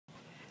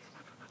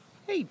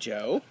Hey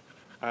Joe,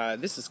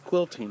 this is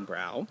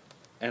Quiltingbrow,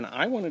 and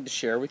I wanted to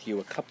share with you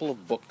a couple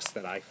of books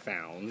that I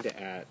found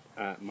at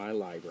my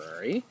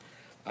library,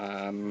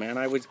 and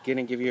I was going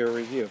to give you a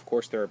review. Of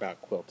course, they're about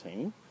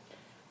quilting.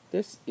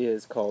 This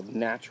is called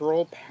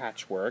Natural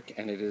Patchwork,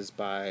 and it is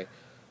by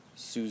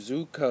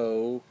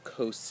Suzuko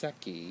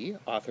Koseki,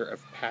 author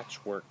of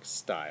Patchwork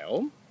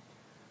Style.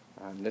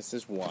 This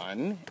is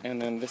one,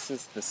 and then this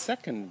is the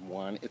second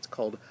one. It's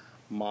called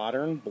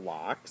Modern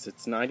Blocks.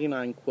 It's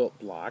 99 quilt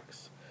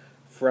blocks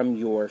from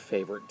your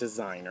favorite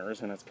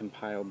designers, and it's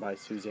compiled by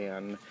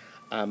Susanne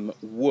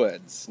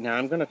Woods. Now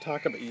I'm going to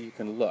talk about, you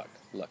can look,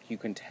 you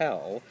can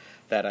tell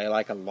that I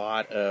like a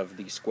lot of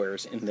the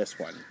squares in this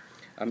one.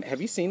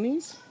 Have you seen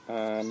these?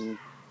 By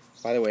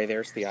the way,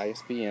 there's the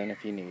ISBN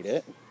if you need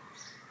it.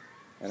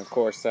 And of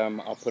course,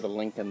 I'll put a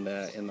link in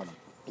the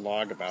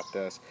blog about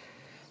this.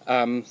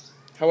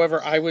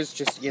 However, I was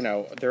just,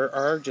 there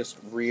are just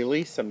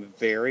really some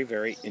very,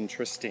 very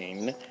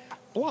interesting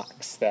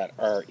blocks that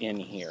are in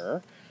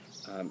here.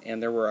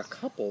 And there were a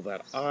couple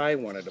that I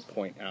wanted to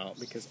point out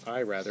because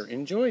I rather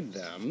enjoyed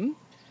them.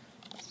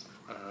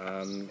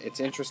 It's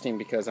interesting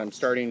because I'm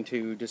starting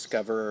to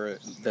discover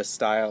the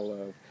style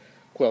of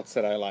quilts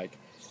that I like.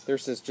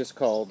 There's this just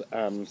called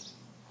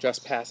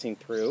Just Passing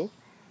Through.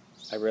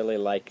 I really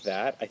like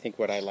that. I think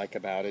what I like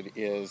about it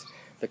is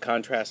the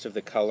contrast of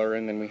the color,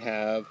 and then we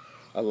have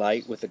a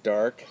light with a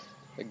dark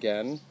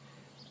again.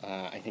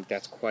 I think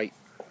that's quite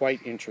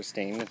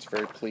interesting. It's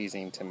very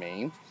pleasing to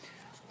me.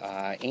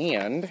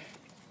 And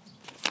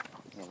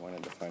I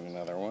wanted to find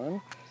another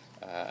one.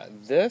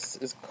 This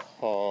is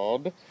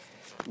called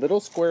Little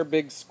Square,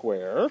 Big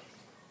Square.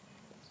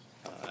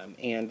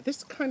 And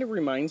this kind of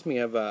reminds me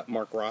of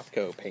Mark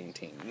Rothko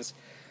paintings.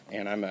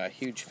 And I'm a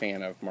huge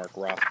fan of Mark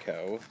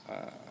Rothko.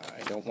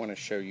 I don't want to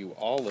show you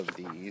all of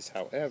these.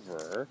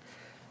 However,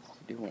 I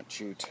do want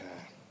you to...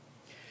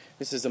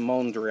 This is a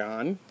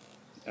Mondrian.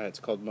 It's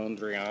called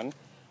Mondrian.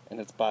 And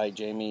it's by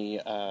Jamie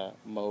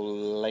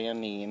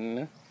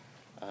Molanin.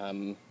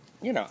 And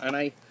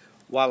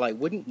while I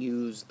wouldn't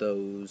use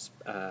those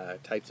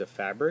types of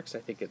fabrics, I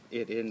think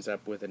it ends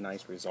up with a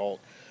nice result,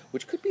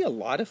 which could be a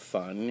lot of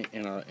fun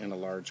in a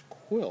large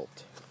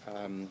quilt,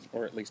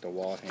 or at least a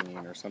wall hanging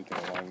or something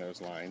along those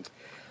lines.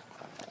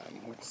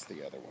 What's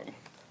the other one?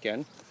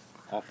 Again,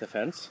 Off the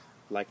Fence,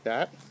 like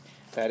that.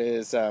 That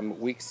is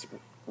Weeks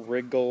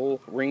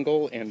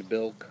Ringel and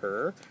Bill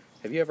Kerr.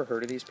 Have you ever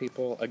heard of these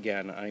people?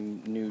 Again,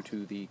 I'm new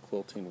to the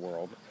quilting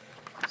world,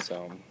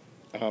 so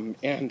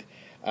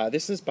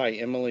this is by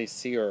Emily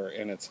Sear,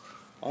 and it's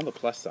on the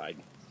plus side.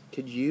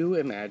 Could you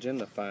imagine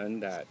the fun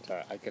that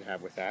I could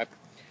have with that?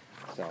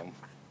 So,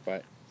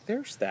 but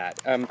there's that.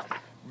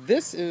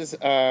 This is,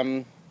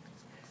 I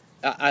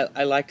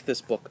liked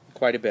this book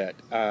quite a bit,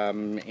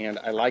 and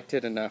I liked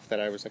it enough that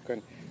I was like,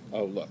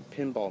 oh look,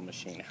 pinball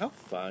machine. How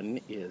fun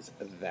is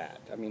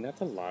that? I mean,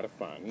 that's a lot of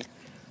fun.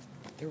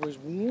 There was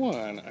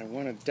one I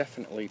wanted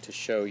definitely to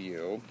show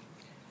you,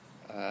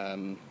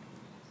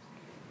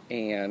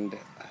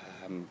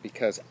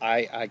 because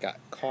I got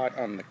caught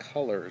on the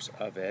colors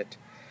of it.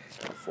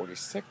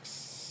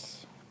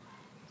 46.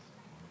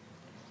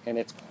 And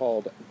it's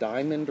called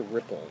Diamond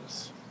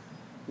Ripples.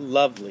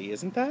 Lovely,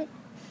 isn't that?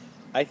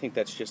 I think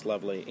that's just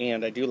lovely.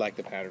 And I do like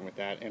the pattern with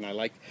that. And I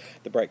like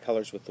the bright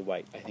colors with the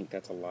white. I think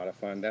that's a lot of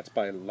fun. That's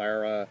by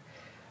Lara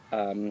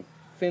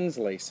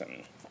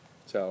Finlayson.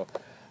 So,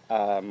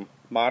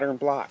 Modern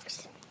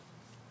Blocks.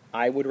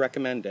 I would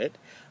recommend it.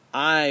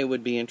 I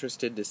would be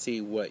interested to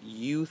see what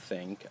you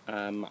think.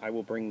 I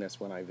will bring this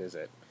when I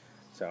visit.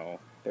 So,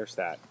 there's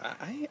that.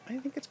 I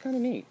think it's kind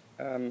of neat.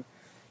 You can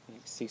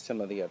see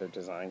some of the other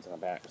designs on the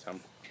back. So,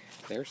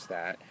 there's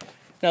that.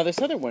 Now,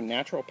 this other one,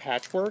 Natural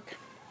Patchwork,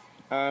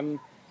 no,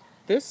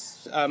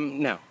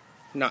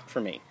 not for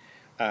me.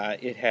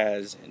 It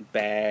has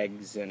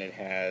bags, and it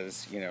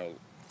has,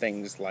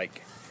 things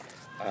like,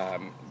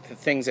 the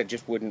things that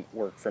just wouldn't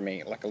work for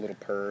me, like a little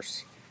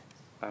purse,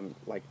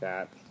 like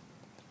that.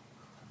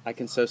 I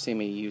can so see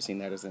me using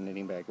that as a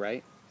knitting bag,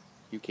 right?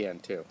 You can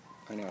too.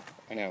 I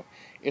know.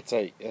 It's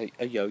a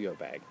yo-yo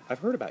bag. I've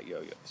heard about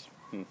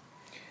yo-yos.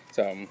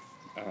 So,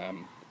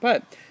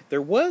 but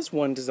there was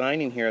one design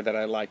in here that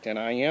I liked, and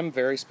I am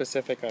very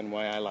specific on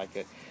why I like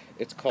it.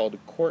 It's called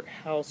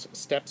Courthouse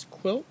Steps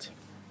Quilt.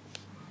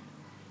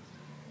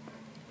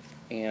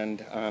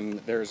 And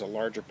there's a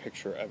larger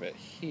picture of it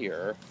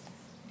here.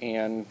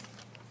 And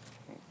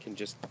you can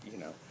just,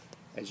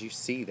 as you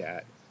see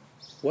that,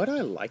 what I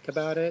like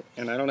about it,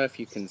 and I don't know if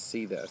you can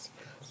see this,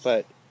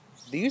 but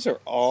these are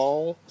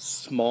all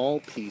small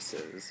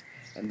pieces,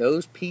 and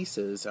those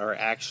pieces are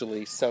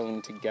actually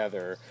sewn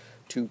together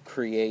to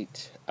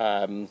create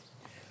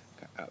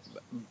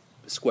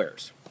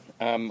squares.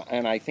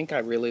 And I think I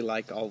really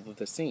like all of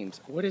the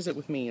seams. What is it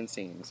with me and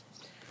seams?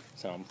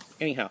 So,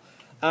 anyhow,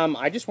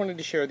 I just wanted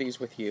to share these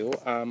with you.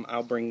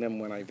 I'll bring them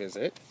when I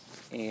visit,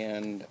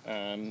 and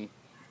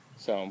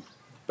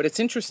but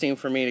it's interesting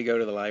for me to go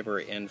to the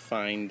library and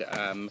find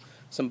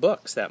some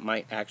books that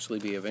might actually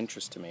be of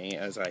interest to me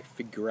as I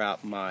figure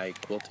out my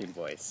quilting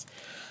voice.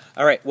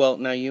 All right, well,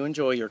 now you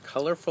enjoy your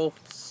colorful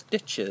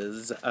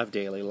stitches of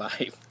daily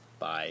life.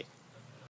 Bye.